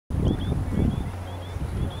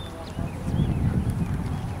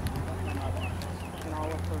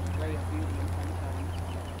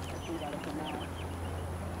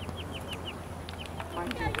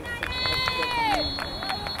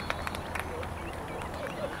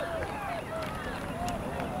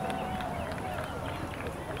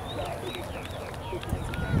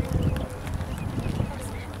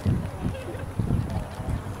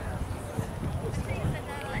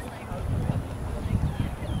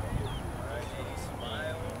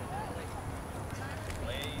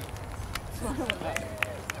Woo!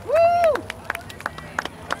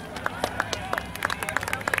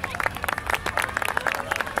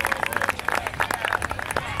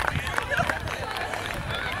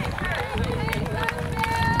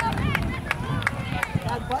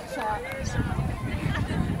 That butt shot.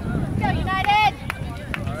 Go United!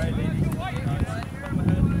 All right, ladies.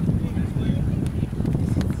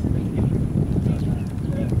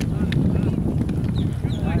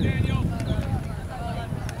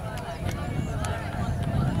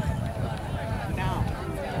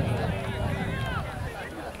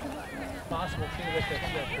 Possible too with the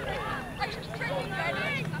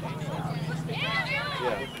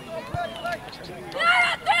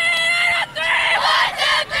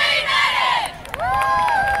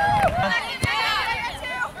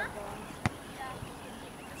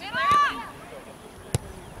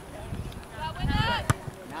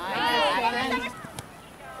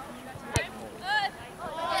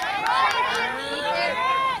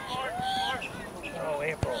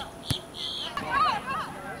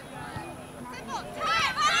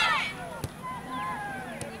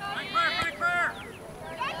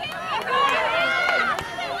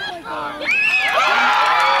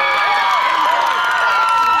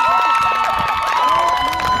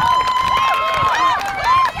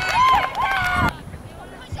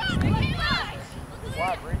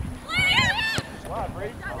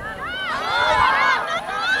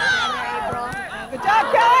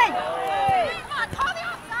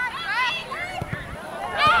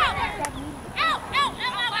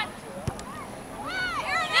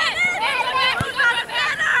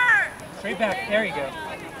straight back. There you go.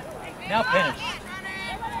 Now finish.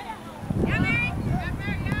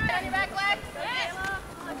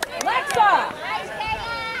 Alexa!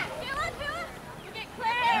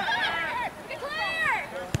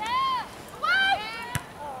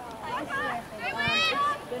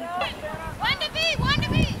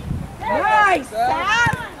 Nice,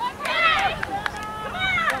 Sam!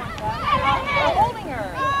 Holding her.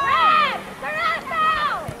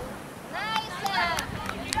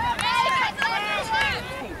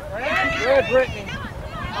 Good, Brittany.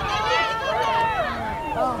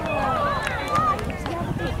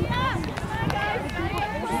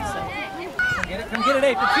 Come get it,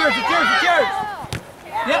 Abe. It's yours, it's yours, it's yours.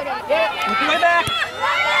 Yep. Work your way back.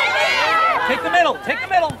 Take the middle, take the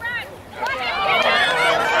middle.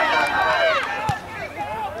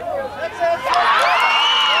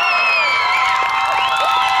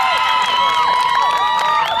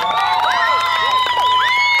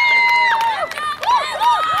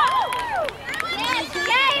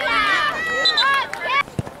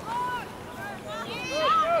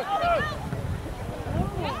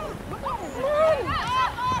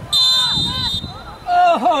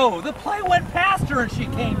 Oh, the play went past her and she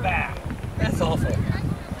came back. That's awful.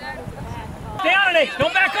 Stay on it, Nate.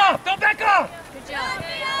 Don't back off. Don't back off. Good job.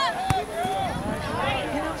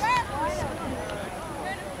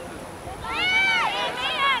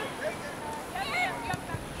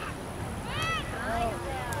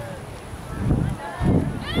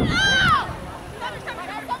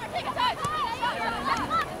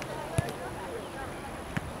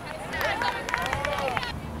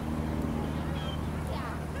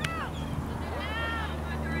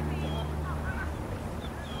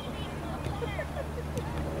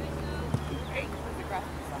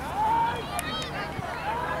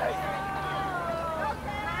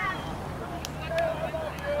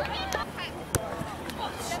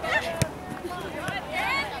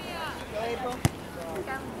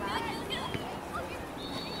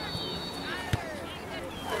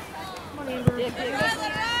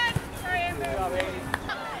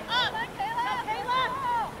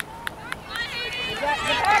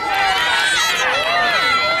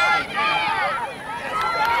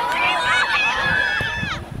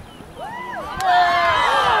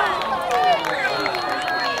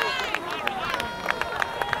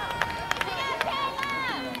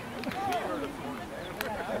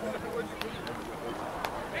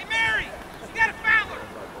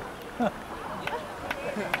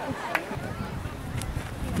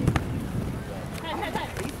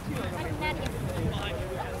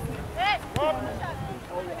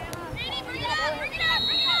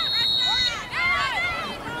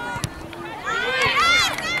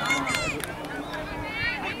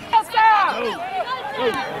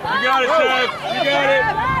 You got it, Chad. You got it.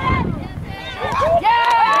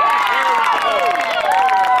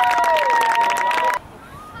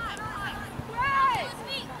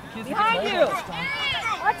 Behind you.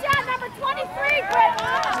 Watch out, number 23, Britt.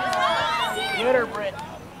 Get her, Britt.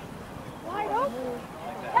 Wide open.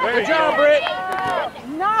 Good job, Britt.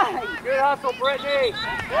 Nice. Good hustle, Brittany.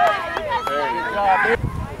 Good job.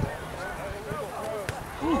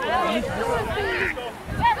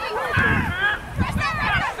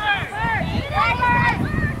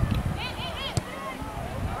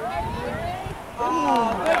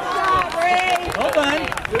 Oh, good shot, Ray. Well done.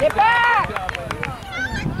 Get back.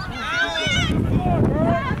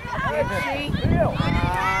 Good sheet. Keep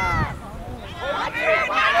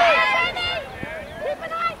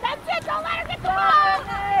an eye. That's it. Don't let her get the ball.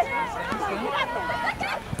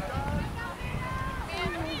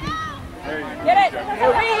 Get it.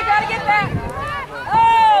 Marie, you gotta get that.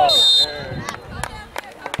 Oh!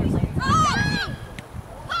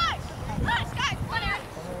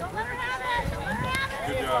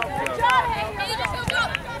 Good job. Good job.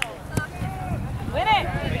 Win it.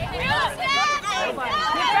 Get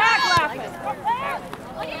back, Laughing.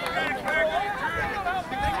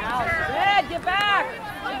 Red, get back.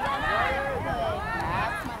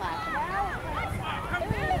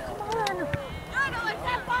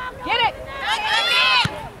 Get it.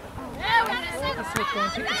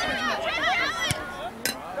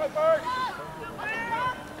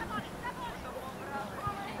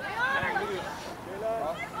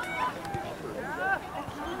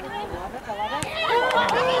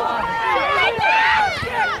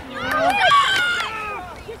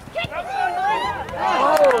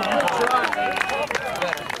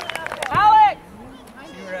 Alex!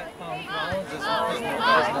 You were at Collins this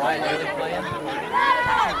night, they were playing.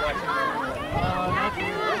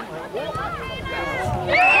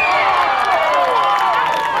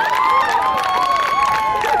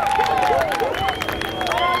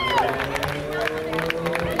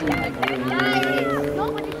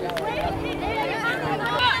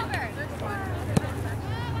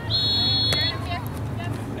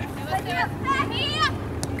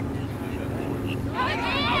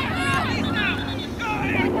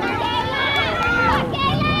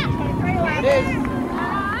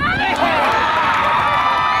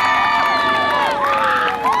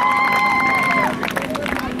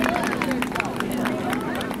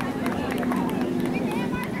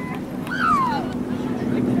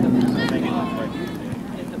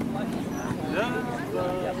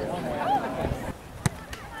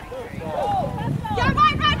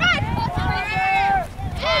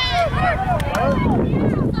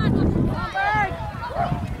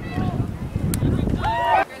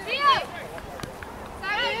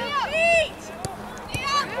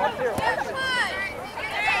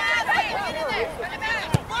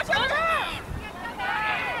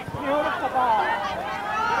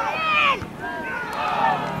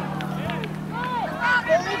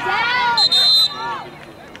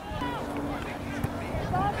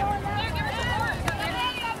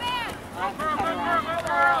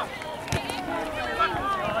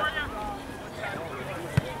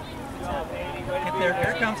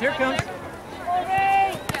 Here it comes, here it comes.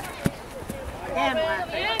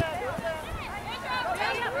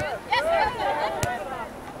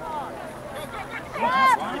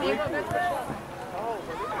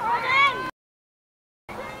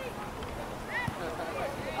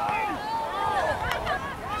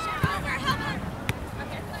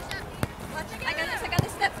 I got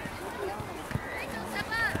this step.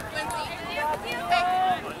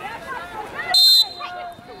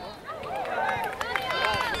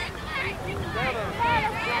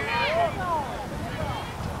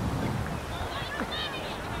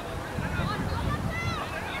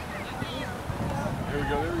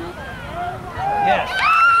 Yes.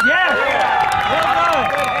 Yes. Well done.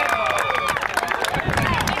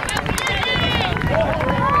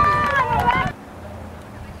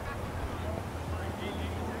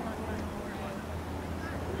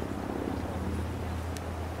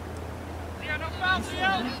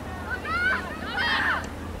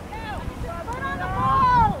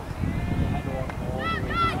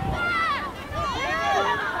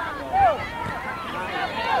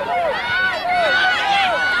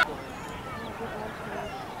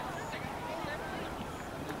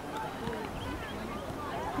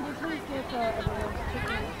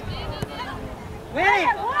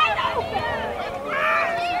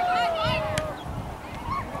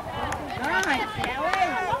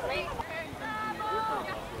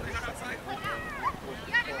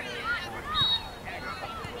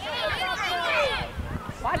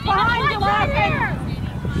 Right behind you, Laughing.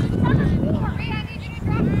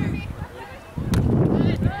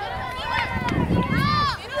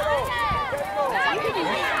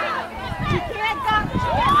 She can't go.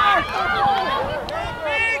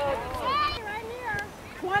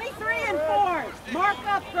 23 and 4. Mark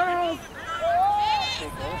up, girls.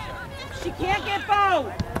 She can't get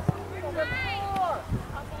both.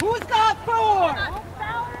 Who's got 4?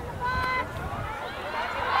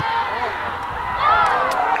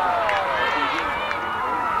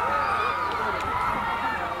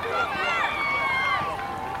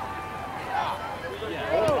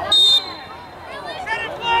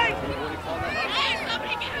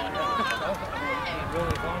 Really,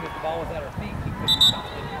 as long as the ball was at her feet, he couldn't stop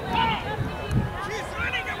it. She's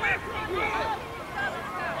running away from goal!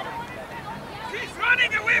 She's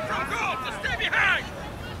running away from goal! Just stay behind!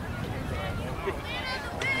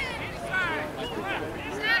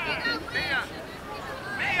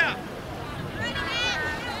 Mia!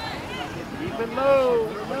 Keep it low,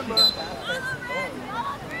 remember.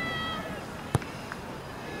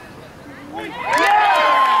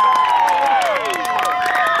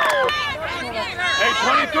 Hey,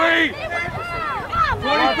 23!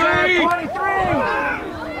 23! 23! Come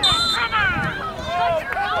on!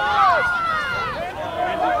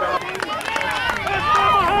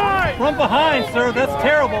 From behind, sir, that's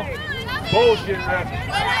terrible. Bullshit, ref.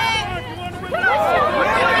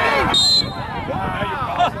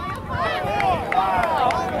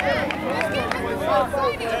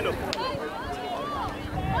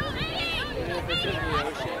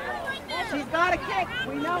 She's got a kick.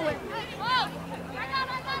 We know it.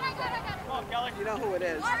 You know who it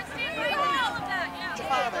is. Your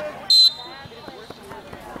father.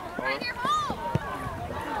 Bring your home.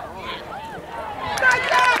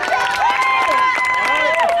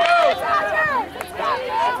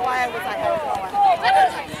 That's why I was like,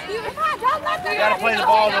 You gotta play the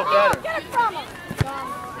ball a little better. Get it from him.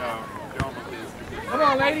 Come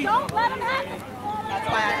on, lady. Don't let him have it. that's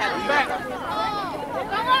why I had to back.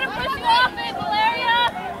 Don't let him push you off it, Valeria.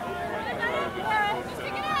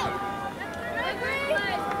 Stick it out.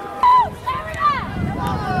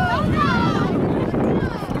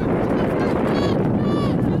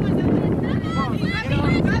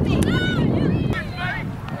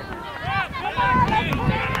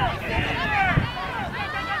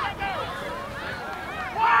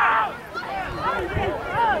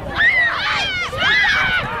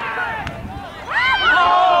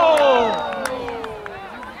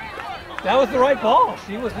 That was the right ball.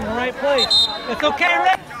 She was in the right place. It's okay,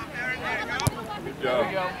 Rick. Good job.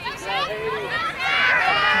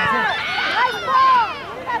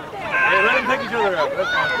 Hey, let them take each other out.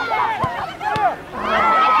 That's fine.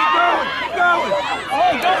 Keep going. Keep going.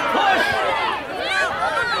 Oh, don't push.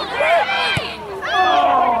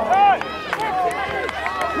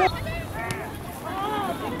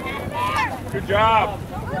 Good job.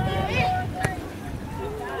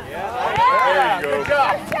 There you go. Good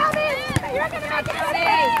job. You're gonna make it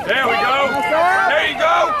safe. There we go. There you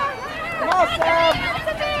go. Come on, Sam.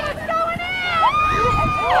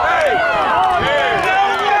 Hey.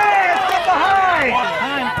 Get behind.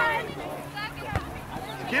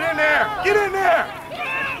 Get in there. Get in there.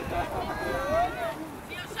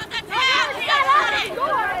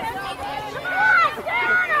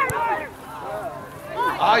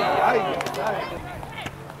 Ay, ay.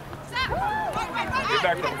 Get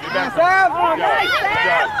back from him. Get back from him.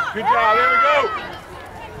 Sam. Good job. There we go.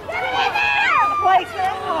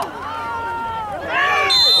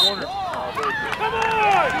 Corner.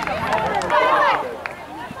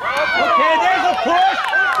 Okay, there's a push.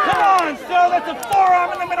 Come on, sir. That's a forearm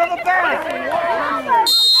in the middle of the back.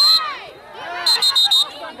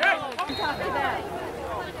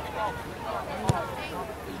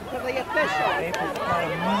 To the official. April's got to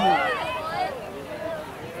move.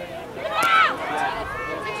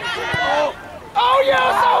 Oh,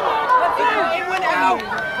 yes. Oh, It went out.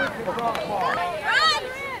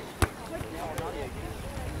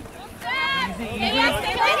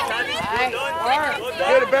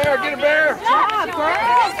 Get it, Bear. Get it, Bear.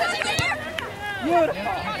 Beautiful.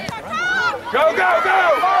 Go, go, go.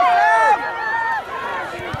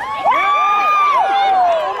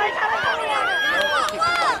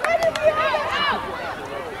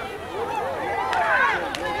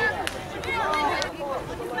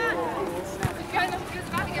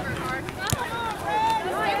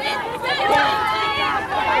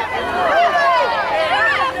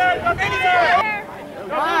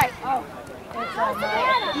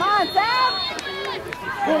 Come on, Sam.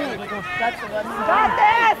 Got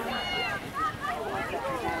this.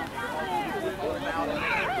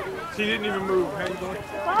 She didn't even move. How you doing?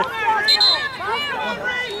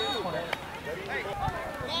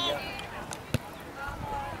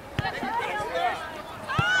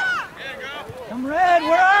 Come Red,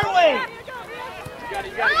 where are we? You got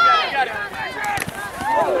it, you got it, you got it, you got it.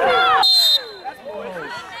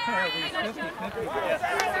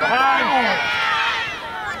 Behind.